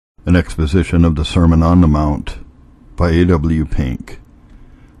An exposition of the Sermon on the Mount by A.W. Pink.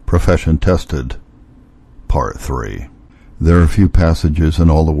 Profession Tested, Part 3. There are few passages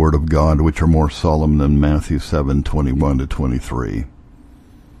in all the Word of God which are more solemn than Matthew 7:21-23,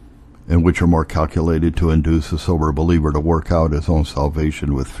 and which are more calculated to induce a sober believer to work out his own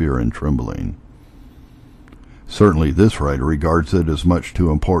salvation with fear and trembling. Certainly this writer regards it as much too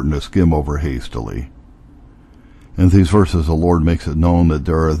important to skim over hastily. In these verses the Lord makes it known that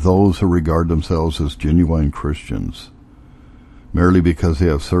there are those who regard themselves as genuine Christians, merely because they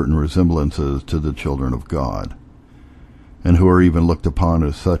have certain resemblances to the children of God, and who are even looked upon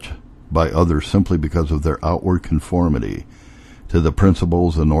as such by others simply because of their outward conformity to the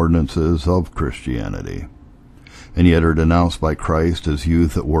principles and ordinances of Christianity, and yet are denounced by Christ as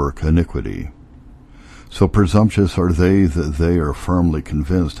youth at work iniquity. So presumptuous are they that they are firmly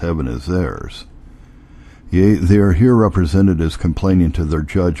convinced heaven is theirs. Yea, they are here represented as complaining to their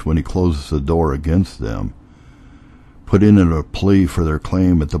judge when he closes the door against them, putting in a plea for their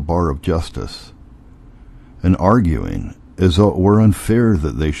claim at the bar of justice, and arguing as though it were unfair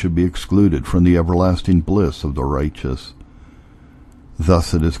that they should be excluded from the everlasting bliss of the righteous.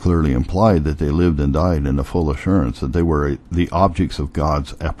 Thus it is clearly implied that they lived and died in a full assurance that they were the objects of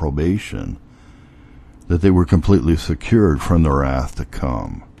God's approbation, that they were completely secured from the wrath to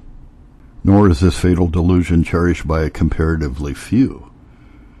come. Nor is this fatal delusion cherished by a comparatively few,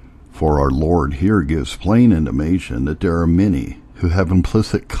 for our Lord here gives plain intimation that there are many who have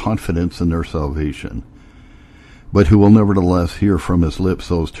implicit confidence in their salvation, but who will nevertheless hear from his lips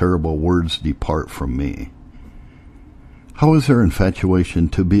those terrible words, "Depart from me." How is their infatuation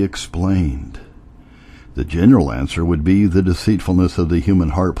to be explained? The general answer would be the deceitfulness of the human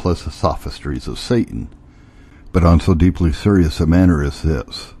heart plus the sophistries of Satan. But on so deeply serious a matter as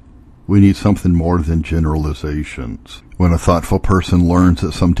this, we need something more than generalizations. When a thoughtful person learns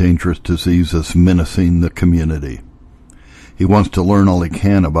that some dangerous disease is menacing the community, he wants to learn all he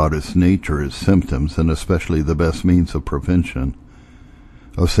can about its nature, its symptoms, and especially the best means of prevention,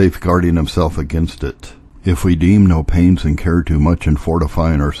 of safeguarding himself against it. If we deem no pains and care too much in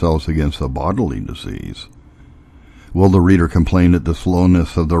fortifying ourselves against the bodily disease, will the reader complain at the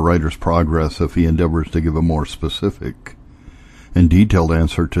slowness of the writer's progress if he endeavors to give a more specific and detailed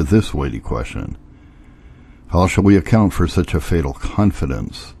answer to this weighty question? How shall we account for such a fatal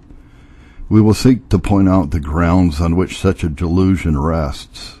confidence? We will seek to point out the grounds on which such a delusion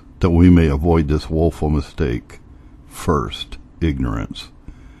rests, that we may avoid this woeful mistake. First, ignorance.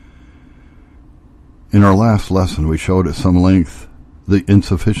 In our last lesson we showed at some length the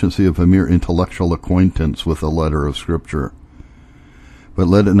insufficiency of a mere intellectual acquaintance with the letter of Scripture. But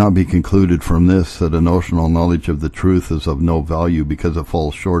let it not be concluded from this that a notional knowledge of the truth is of no value because it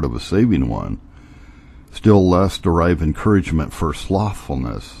falls short of a saving one. Still less derive encouragement for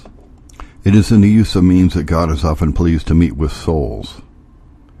slothfulness. It is in the use of means that God is often pleased to meet with souls,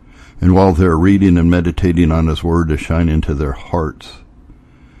 and while they are reading and meditating on His Word to shine into their hearts.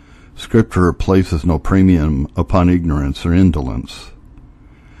 Scripture places no premium upon ignorance or indolence.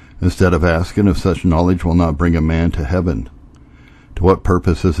 Instead of asking if such knowledge will not bring a man to heaven, to what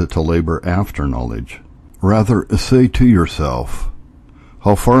purpose is it to labor after knowledge? Rather, say to yourself,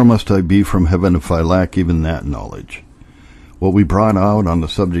 how far must I be from heaven if I lack even that knowledge? What we brought out on the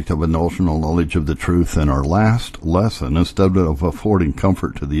subject of a notional knowledge of the truth in our last lesson, instead of affording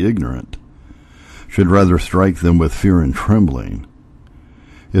comfort to the ignorant, should rather strike them with fear and trembling.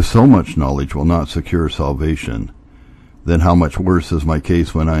 If so much knowledge will not secure salvation, then how much worse is my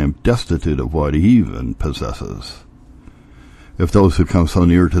case when I am destitute of what He even possesses? If those who come so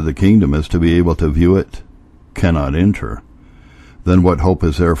near to the kingdom as to be able to view it cannot enter, then what hope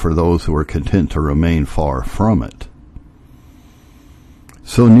is there for those who are content to remain far from it?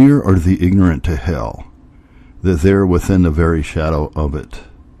 So near are the ignorant to hell, that they are within the very shadow of it.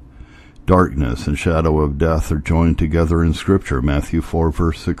 Darkness and shadow of death are joined together in Scripture, Matthew 4,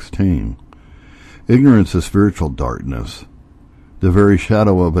 verse 16. Ignorance is spiritual darkness, the very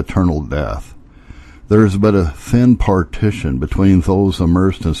shadow of eternal death. There is but a thin partition between those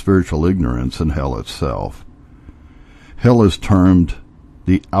immersed in spiritual ignorance and hell itself. Hell is termed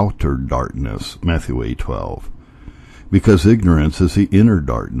the outer darkness, Matthew 8:12, because ignorance is the inner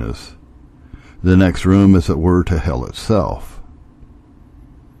darkness. The next room, as it were, to hell itself.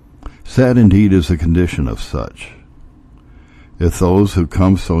 Sad indeed is the condition of such. If those who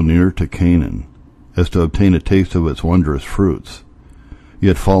come so near to Canaan as to obtain a taste of its wondrous fruits,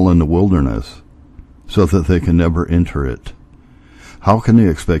 yet fall in the wilderness, so that they can never enter it, how can they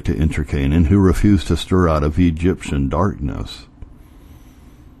expect to enter Canaan who refuse to stir out of Egyptian darkness?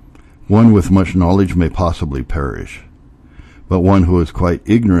 One with much knowledge may possibly perish, but one who is quite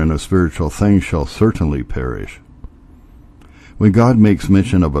ignorant of spiritual things shall certainly perish. When God makes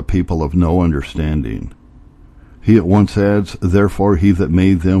mention of a people of no understanding, he at once adds, therefore he that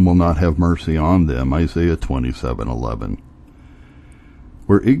made them will not have mercy on them, Isaiah 27:11.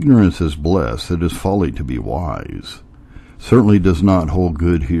 Where ignorance is bliss, it is folly to be wise. Certainly does not hold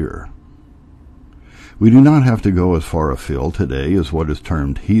good here. We do not have to go as far afield today as what is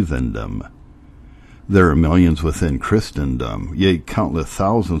termed heathendom. There are millions within Christendom, yea, countless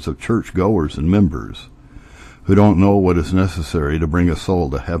thousands of church-goers and members, who don't know what is necessary to bring a soul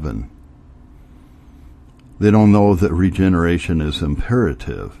to heaven. They don't know that regeneration is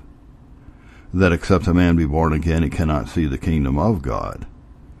imperative, that except a man be born again, he cannot see the kingdom of God.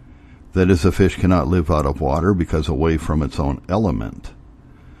 That is, a fish cannot live out of water because away from its own element.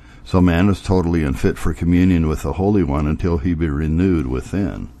 So man is totally unfit for communion with the Holy One until he be renewed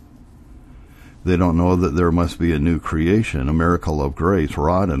within. They don't know that there must be a new creation, a miracle of grace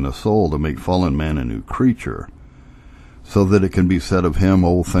wrought in the soul to make fallen man a new creature, so that it can be said of him,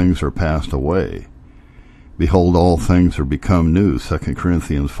 old things are passed away. Behold, all things are become new, 2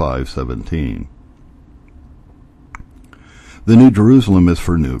 Corinthians 5:17. The New Jerusalem is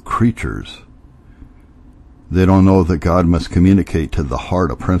for new creatures. They don't know that God must communicate to the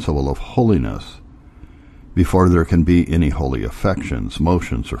heart a principle of holiness before there can be any holy affections,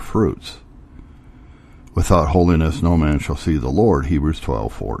 motions, or fruits. Without holiness no man shall see the Lord, Hebrews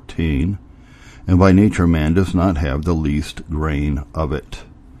 12:14, and by nature man does not have the least grain of it.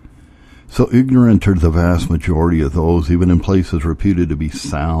 So ignorant are the vast majority of those, even in places reputed to be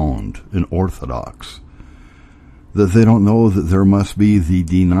sound and orthodox, that they don't know that there must be the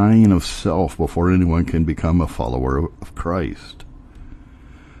denying of self before anyone can become a follower of Christ.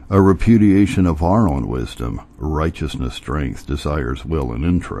 A repudiation of our own wisdom, righteousness, strength, desires, will, and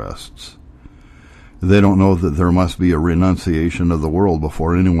interests. They don't know that there must be a renunciation of the world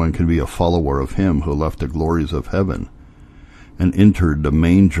before anyone can be a follower of him who left the glories of heaven and entered the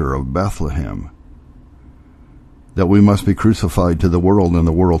manger of Bethlehem. That we must be crucified to the world and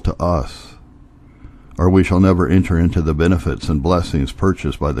the world to us, or we shall never enter into the benefits and blessings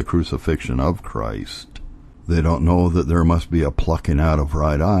purchased by the crucifixion of Christ. They don't know that there must be a plucking out of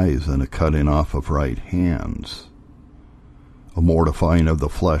right eyes and a cutting off of right hands, a mortifying of the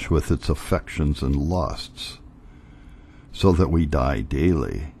flesh with its affections and lusts, so that we die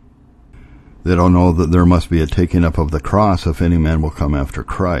daily. They don't know that there must be a taking up of the cross if any man will come after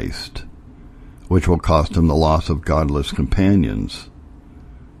Christ, which will cost him the loss of godless companions,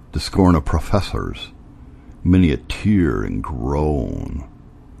 the scorn of professors, many a tear and groan.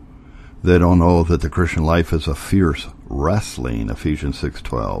 They don't know that the Christian life is a fierce wrestling, Ephesians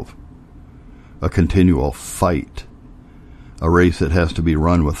 6:12, a continual fight, a race that has to be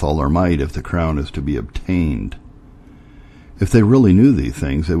run with all their might if the crown is to be obtained. If they really knew these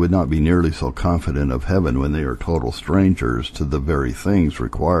things, they would not be nearly so confident of heaven when they are total strangers to the very things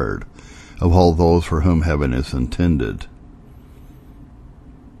required of all those for whom heaven is intended.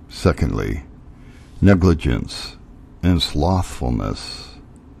 Secondly, negligence and slothfulness.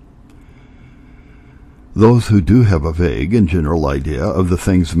 Those who do have a vague and general idea of the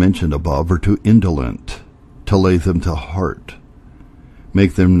things mentioned above are too indolent to lay them to heart,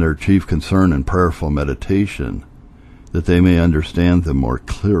 make them their chief concern in prayerful meditation, that they may understand them more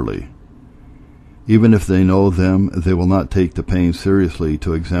clearly. Even if they know them, they will not take the pain seriously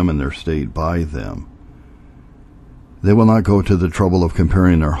to examine their state by them. They will not go to the trouble of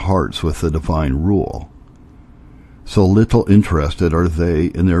comparing their hearts with the divine rule. So little interested are they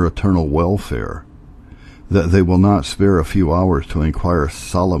in their eternal welfare, that they will not spare a few hours to inquire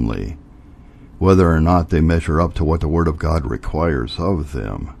solemnly whether or not they measure up to what the Word of God requires of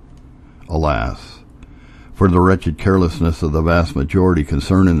them. Alas, for the wretched carelessness of the vast majority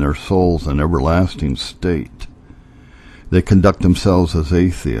concerning their souls and everlasting state. They conduct themselves as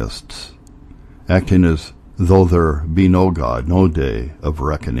atheists, acting as though there be no God, no day of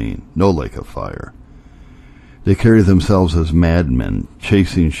reckoning, no lake of fire. They carry themselves as madmen,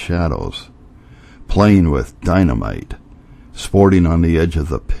 chasing shadows, playing with dynamite, sporting on the edge of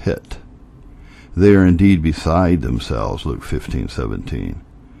the pit. They are indeed beside themselves, Luke 15:17,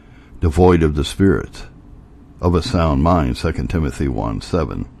 devoid of the Spirit, of a sound mind, 2 Timothy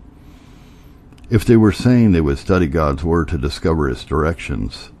 1:7. If they were saying they would study God's Word to discover its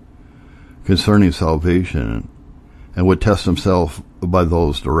directions concerning salvation and would test themselves by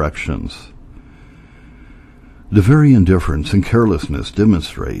those directions, the very indifference and carelessness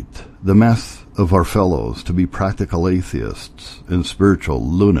demonstrate the mass of our fellows to be practical atheists and spiritual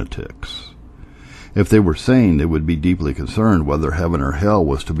lunatics. If they were sane, they would be deeply concerned whether heaven or hell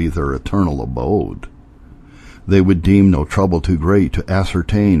was to be their eternal abode. they would deem no trouble too great to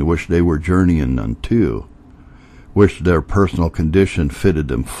ascertain which they were journeying unto, which their personal condition fitted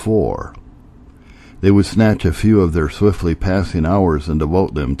them for. They would snatch a few of their swiftly passing hours and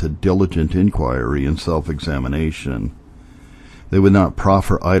devote them to diligent inquiry and self-examination. They would not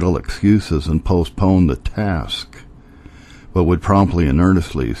proffer idle excuses and postpone the task, but would promptly and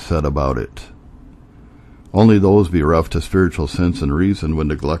earnestly set about it. Only those bereft to spiritual sense and reason would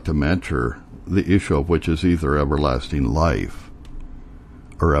neglect a matter, the issue of which is either everlasting life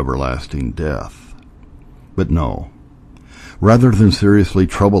or everlasting death. But no. Rather than seriously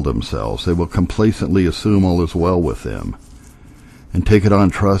trouble themselves, they will complacently assume all is well with them, and take it on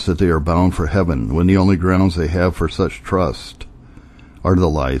trust that they are bound for heaven, when the only grounds they have for such trust are the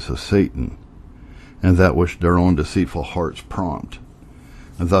lies of Satan, and that which their own deceitful hearts prompt.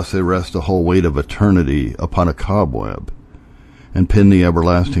 And thus they rest the whole weight of eternity upon a cobweb, and pin the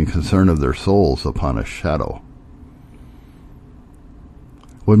everlasting concern of their souls upon a shadow.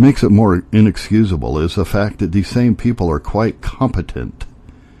 What makes it more inexcusable is the fact that these same people are quite competent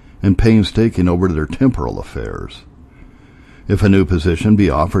and painstaking over their temporal affairs. If a new position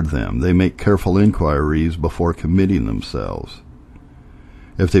be offered them, they make careful inquiries before committing themselves.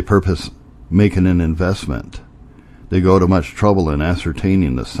 If they purpose making an investment, they go to much trouble in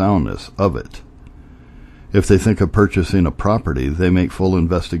ascertaining the soundness of it. If they think of purchasing a property, they make full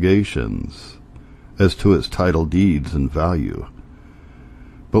investigations as to its title deeds and value.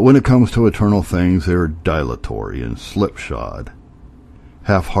 But when it comes to eternal things, they are dilatory and slipshod,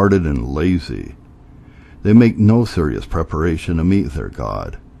 half-hearted and lazy. They make no serious preparation to meet their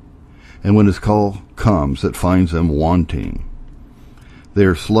God, and when his call comes, it finds them wanting. They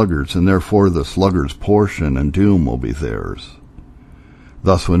are sluggards, and therefore the sluggard's portion and doom will be theirs.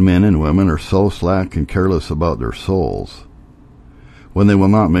 Thus, when men and women are so slack and careless about their souls, when they will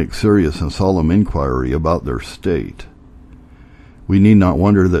not make serious and solemn inquiry about their state, we need not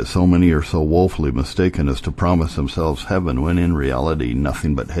wonder that so many are so woefully mistaken as to promise themselves heaven, when in reality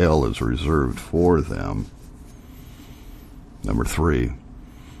nothing but hell is reserved for them. Number 3,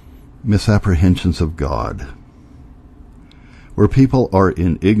 misapprehensions of God. Where people are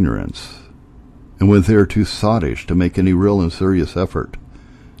in ignorance, and when they are too sottish to make any real and serious effort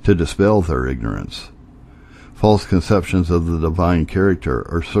to dispel their ignorance, false conceptions of the divine character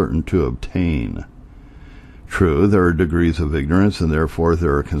are certain to obtain. True, there are degrees of ignorance, and therefore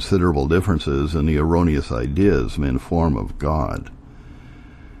there are considerable differences in the erroneous ideas men form of God.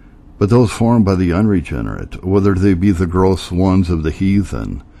 But those formed by the unregenerate, whether they be the gross ones of the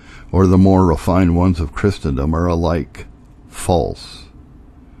heathen or the more refined ones of Christendom, are alike false.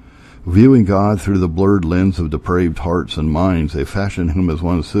 Viewing God through the blurred lens of depraved hearts and minds, they fashion him as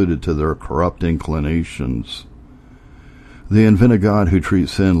one suited to their corrupt inclinations. They invent a God who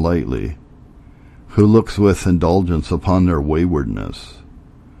treats sin lightly, who looks with indulgence upon their waywardness,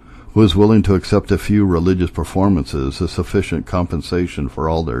 who is willing to accept a few religious performances as sufficient compensation for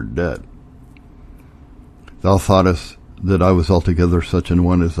all their debt. Thou thoughtest that I was altogether such an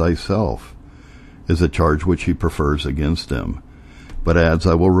one as thyself, is a charge which he prefers against them, but adds,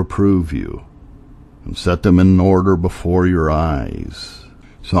 I will reprove you, and set them in order before your eyes.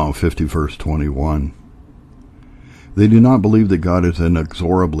 Psalm 50, verse 21. They do not believe that God is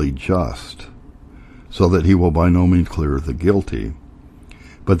inexorably just, so that he will by no means clear the guilty,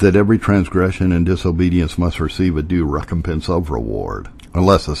 but that every transgression and disobedience must receive a due recompense of reward,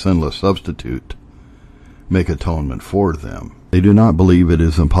 unless a sinless substitute make atonement for them. They do not believe it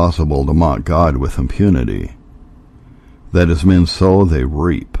is impossible to mock God with impunity, that as men sow, they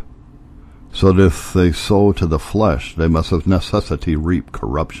reap, so that if they sow to the flesh, they must of necessity reap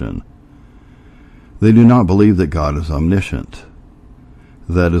corruption. They do not believe that God is omniscient,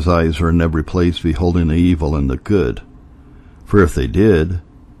 that his eyes are in every place beholding the evil and the good, for if they did,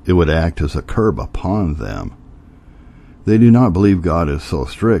 it would act as a curb upon them. They do not believe God is so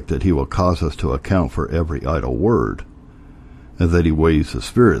strict that he will cause us to account for every idle word, and that he weighs the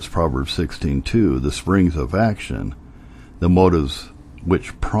spirits, Proverbs 16:2, the springs of action, the motives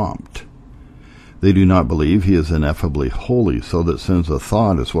which prompt. They do not believe he is ineffably holy, so that sins of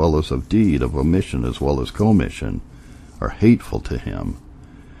thought as well as of deed, of omission as well as commission, are hateful to him.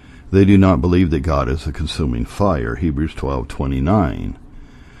 They do not believe that God is a consuming fire, Hebrews 12:29,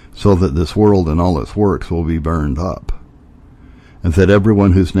 so that this world and all its works will be burned up, and that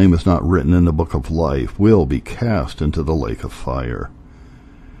everyone whose name is not written in the book of life will be cast into the lake of fire.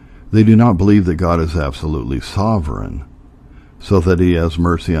 They do not believe that God is absolutely sovereign, so that he has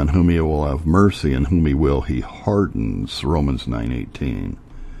mercy on whom he will have mercy, and whom he will he hardens, Romans 9:18.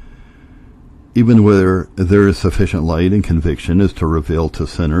 Even where there is sufficient light and conviction is to reveal to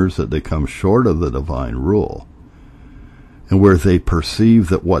sinners that they come short of the divine rule, and where they perceive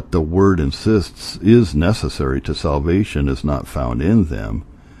that what the Word insists is necessary to salvation is not found in them,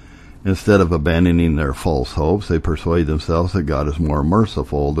 instead of abandoning their false hopes, they persuade themselves that God is more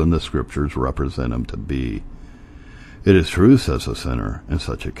merciful than the Scriptures represent him to be. It is true, says a sinner, in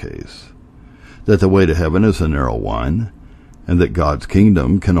such a case, that the way to heaven is a narrow one, and that God's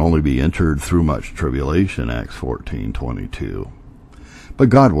kingdom can only be entered through much tribulation, Acts 14:22. But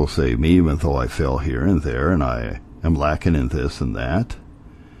God will save me even though I fail here and there, and I am lacking in this and that.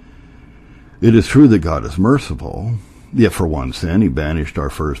 It is true that God is merciful, yet for one sin he banished our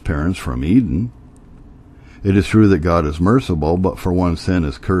first parents from Eden. It is true that God is merciful, but for one sin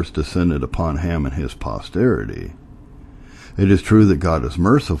his curse descended upon Ham and his posterity. It is true that God is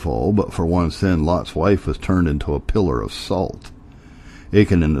merciful, but for one sin Lot's wife was turned into a pillar of salt.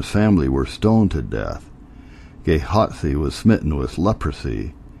 Achan and his family were stoned to death. Gehazi was smitten with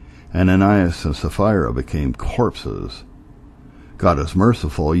leprosy. Ananias and Sapphira became corpses. God is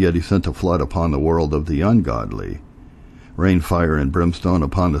merciful, yet he sent a flood upon the world of the ungodly, rained fire and brimstone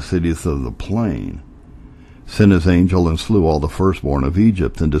upon the cities of the plain, sent his angel and slew all the firstborn of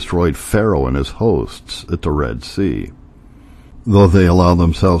Egypt, and destroyed Pharaoh and his hosts at the Red Sea. Though they allow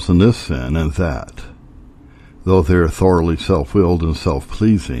themselves in this sin and that, though they are thoroughly self-willed and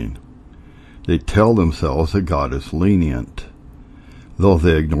self-pleasing, they tell themselves that God is lenient. Though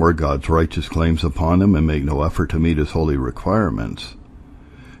they ignore God's righteous claims upon them and make no effort to meet his holy requirements,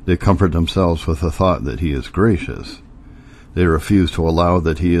 they comfort themselves with the thought that he is gracious. They refuse to allow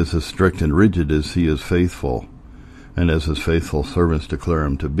that he is as strict and rigid as he is faithful, and as his faithful servants declare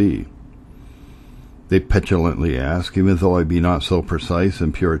him to be. They petulantly ask, even though I be not so precise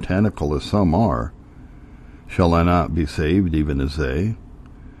and puritanical as some are, shall I not be saved even as they?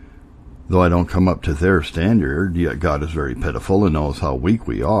 Though I don't come up to their standard, yet God is very pitiful and knows how weak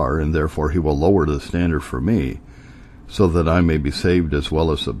we are, and therefore he will lower the standard for me, so that I may be saved as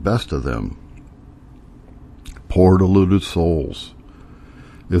well as the best of them. Poor deluded souls!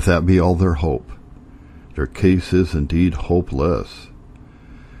 If that be all their hope, their case is indeed hopeless.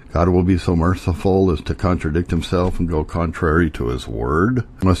 God will be so merciful as to contradict himself and go contrary to his word?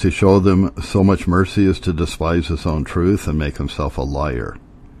 Must he show them so much mercy as to despise his own truth and make himself a liar?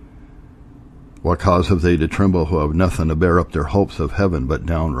 What cause have they to tremble who have nothing to bear up their hopes of heaven but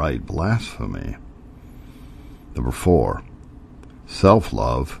downright blasphemy? Number 4,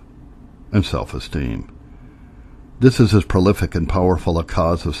 self-love and self-esteem. This is as prolific and powerful a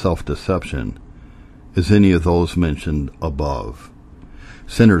cause of self-deception as any of those mentioned above.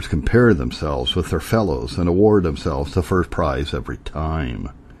 Sinners compare themselves with their fellows and award themselves the first prize every time.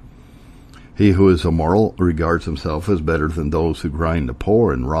 He who is immoral regards himself as better than those who grind the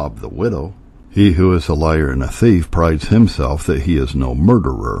poor and rob the widow. He who is a liar and a thief prides himself that he is no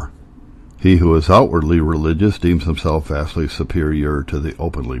murderer. He who is outwardly religious deems himself vastly superior to the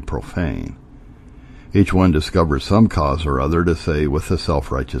openly profane. Each one discovers some cause or other to say with the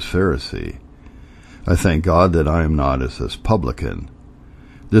self-righteous Pharisee, I thank God that I am not as this publican.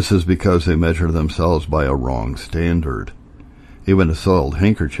 This is because they measure themselves by a wrong standard. Even a soiled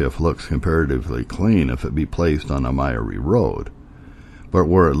handkerchief looks comparatively clean if it be placed on a miry road, but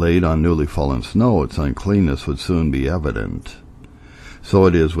were it laid on newly fallen snow, its uncleanness would soon be evident. So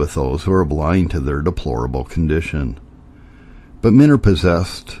it is with those who are blind to their deplorable condition. But men are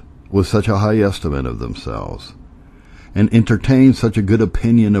possessed with such a high estimate of themselves, and entertain such a good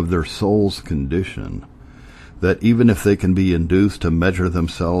opinion of their soul's condition, that even if they can be induced to measure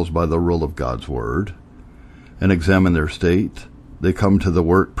themselves by the rule of God's word, and examine their state, they come to the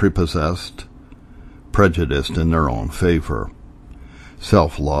work prepossessed, prejudiced in their own favor.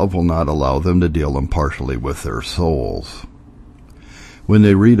 Self-love will not allow them to deal impartially with their souls. When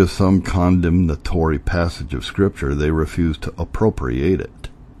they read of some condemnatory passage of Scripture, they refuse to appropriate it.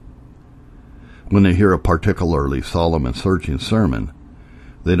 When they hear a particularly solemn and searching sermon,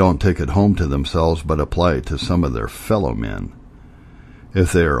 they don't take it home to themselves but apply it to some of their fellow men.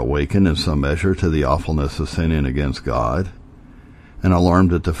 If they are awakened in some measure to the awfulness of sinning against God, and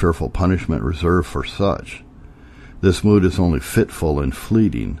alarmed at the fearful punishment reserved for such, this mood is only fitful and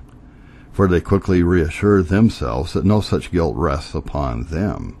fleeting, for they quickly reassure themselves that no such guilt rests upon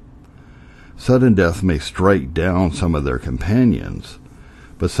them. Sudden death may strike down some of their companions,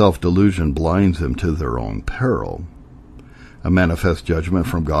 but self-delusion blinds them to their own peril. A manifest judgment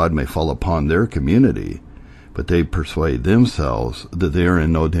from God may fall upon their community, but they persuade themselves that they are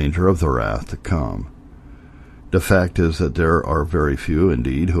in no danger of the wrath to come. The fact is that there are very few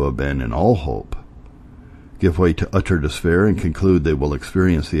indeed who abandon all hope, give way to utter despair, and conclude they will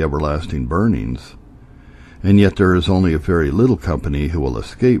experience the everlasting burnings, and yet there is only a very little company who will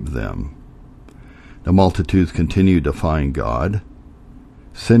escape them. The multitudes continue defying God,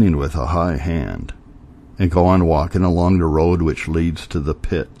 sinning with a high hand, and go on walking along the road which leads to the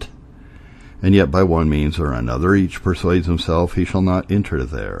pit. And yet by one means or another each persuades himself he shall not enter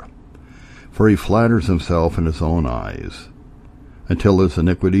there. For he flatters himself in his own eyes, until his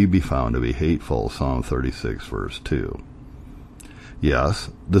iniquity be found to be hateful. Psalm 36, verse 2. Yes,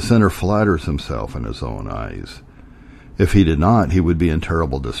 the sinner flatters himself in his own eyes. If he did not, he would be in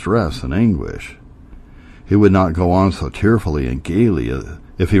terrible distress and anguish. He would not go on so cheerfully and gaily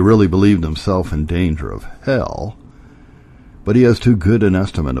if he really believed himself in danger of hell, but he has too good an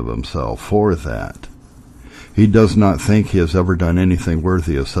estimate of himself for that. He does not think he has ever done anything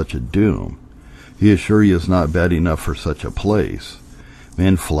worthy of such a doom. He is sure he is not bad enough for such a place.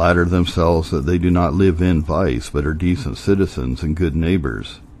 Men flatter themselves that they do not live in vice, but are decent citizens and good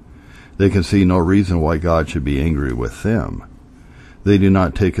neighbors. They can see no reason why God should be angry with them. They do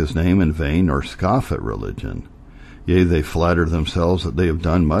not take his name in vain or scoff at religion. Yea, they flatter themselves that they have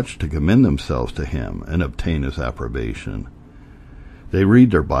done much to commend themselves to him and obtain his approbation. They read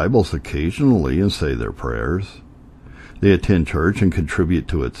their Bibles occasionally and say their prayers. They attend church and contribute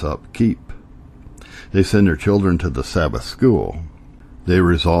to its upkeep. They send their children to the Sabbath school. They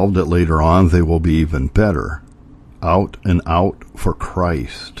resolve that later on they will be even better, out and out for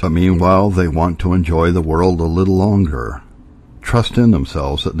Christ. But meanwhile they want to enjoy the world a little longer, trust in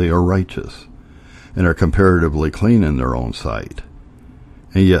themselves that they are righteous, and are comparatively clean in their own sight.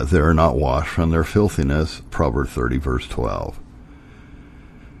 And yet they are not washed from their filthiness. Proverbs 30, verse 12.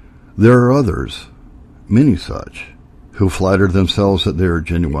 There are others, many such, who flatter themselves that they are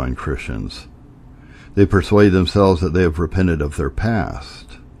genuine Christians. They persuade themselves that they have repented of their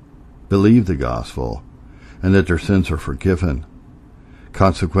past, believe the gospel, and that their sins are forgiven.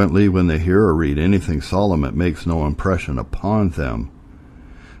 Consequently, when they hear or read anything solemn, it makes no impression upon them.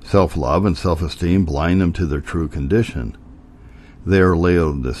 Self-love and self-esteem blind them to their true condition. They are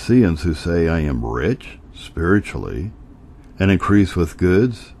Laodiceans who say, I am rich, spiritually, and increase with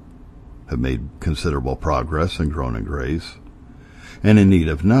goods, have made considerable progress and grown in grace, and in need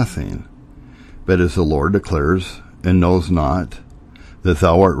of nothing. But as the Lord declares, and knows not, that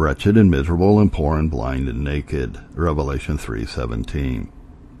thou art wretched and miserable and poor and blind and naked. Revelation 3:17.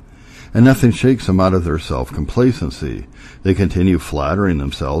 And nothing shakes them out of their self-complacency. They continue flattering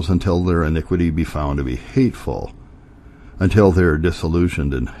themselves until their iniquity be found to be hateful, until they are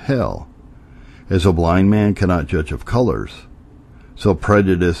disillusioned in hell. As a blind man cannot judge of colors, so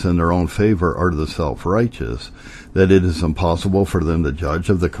prejudiced in their own favor are the self-righteous, that it is impossible for them to judge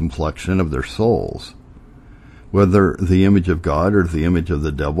of the complexion of their souls, whether the image of God or the image of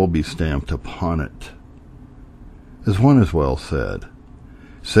the devil be stamped upon it. As one has well said,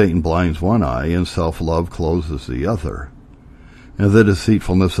 Satan blinds one eye and self-love closes the other, and the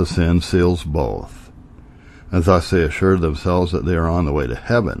deceitfulness of sin seals both, and thus they assure themselves that they are on the way to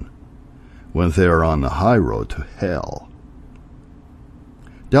heaven, when they are on the high road to hell.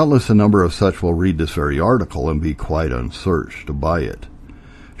 Doubtless a number of such will read this very article and be quite unsearched by it,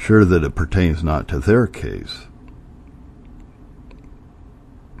 sure that it pertains not to their case.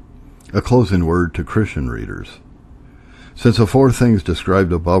 A closing word to Christian readers. Since the four things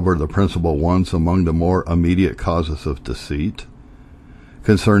described above are the principal ones among the more immediate causes of deceit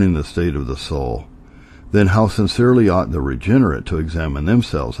concerning the state of the soul, then how sincerely ought the regenerate to examine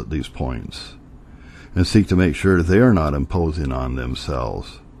themselves at these points, and seek to make sure they are not imposing on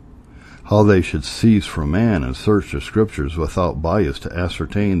themselves. How they should cease from man and search the Scriptures without bias to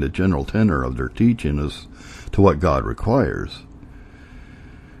ascertain the general tenor of their teaching as to what God requires,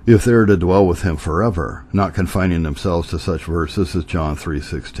 if they are to dwell with him forever, not confining themselves to such verses as John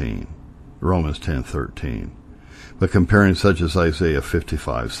 3:16, Romans 10:13, but comparing such as Isaiah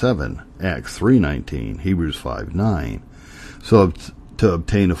 55:7, Acts 3:19, Hebrews 5:9, so to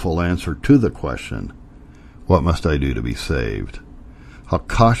obtain a full answer to the question, what must I do to be saved? How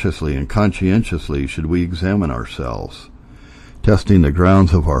cautiously and conscientiously should we examine ourselves, testing the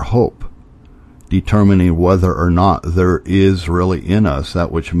grounds of our hope, determining whether or not there is really in us that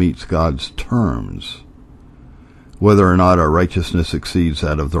which meets God's terms, whether or not our righteousness exceeds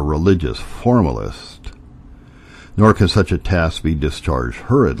that of the religious formalist. Nor can such a task be discharged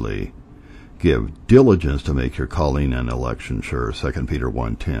hurriedly. Give diligence to make your calling and election sure, 2 Peter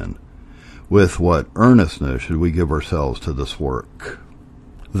 1:10. With what earnestness should we give ourselves to this work?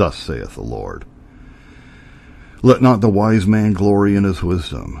 Thus saith the Lord, Let not the wise man glory in his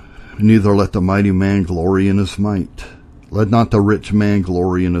wisdom, neither let the mighty man glory in his might. Let not the rich man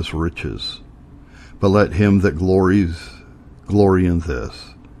glory in his riches, but let him that glories glory in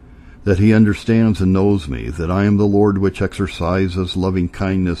this, that he understands and knows me, that I am the Lord which exercises loving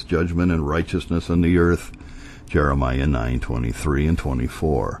kindness, judgment, and righteousness in the earth. Jeremiah 9:23 and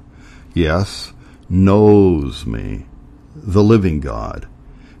 24. Yes, knows me, the living God,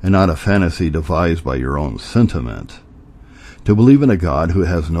 and not a fantasy devised by your own sentiment. To believe in a God who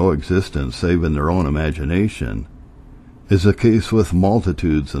has no existence save in their own imagination is the case with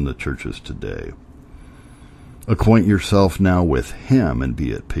multitudes in the churches today. Acquaint yourself now with him and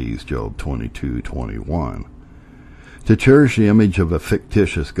be at peace, Job 22:21. To cherish the image of a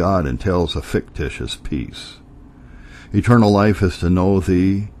fictitious God entails a fictitious peace. Eternal life is to know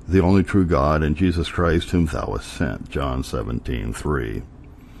thee, the only true God, and Jesus Christ whom thou hast sent, John 17:3.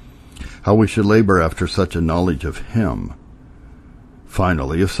 How we should labor after such a knowledge of him.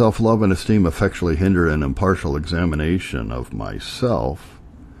 Finally, if self-love and esteem effectually hinder an impartial examination of myself,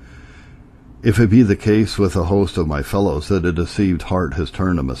 if it be the case with a host of my fellows that a deceived heart has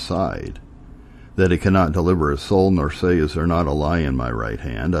turned him aside, that he cannot deliver his soul, nor say, is there not a lie in my right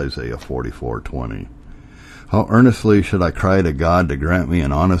hand, Isaiah 44:20. How earnestly should I cry to God to grant me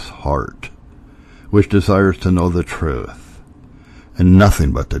an honest heart, which desires to know the truth, and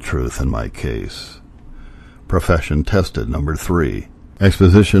nothing but the truth in my case. Profession tested, number 3.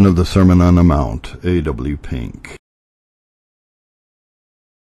 Exposition of the Sermon on the Mount, A.W. Pink.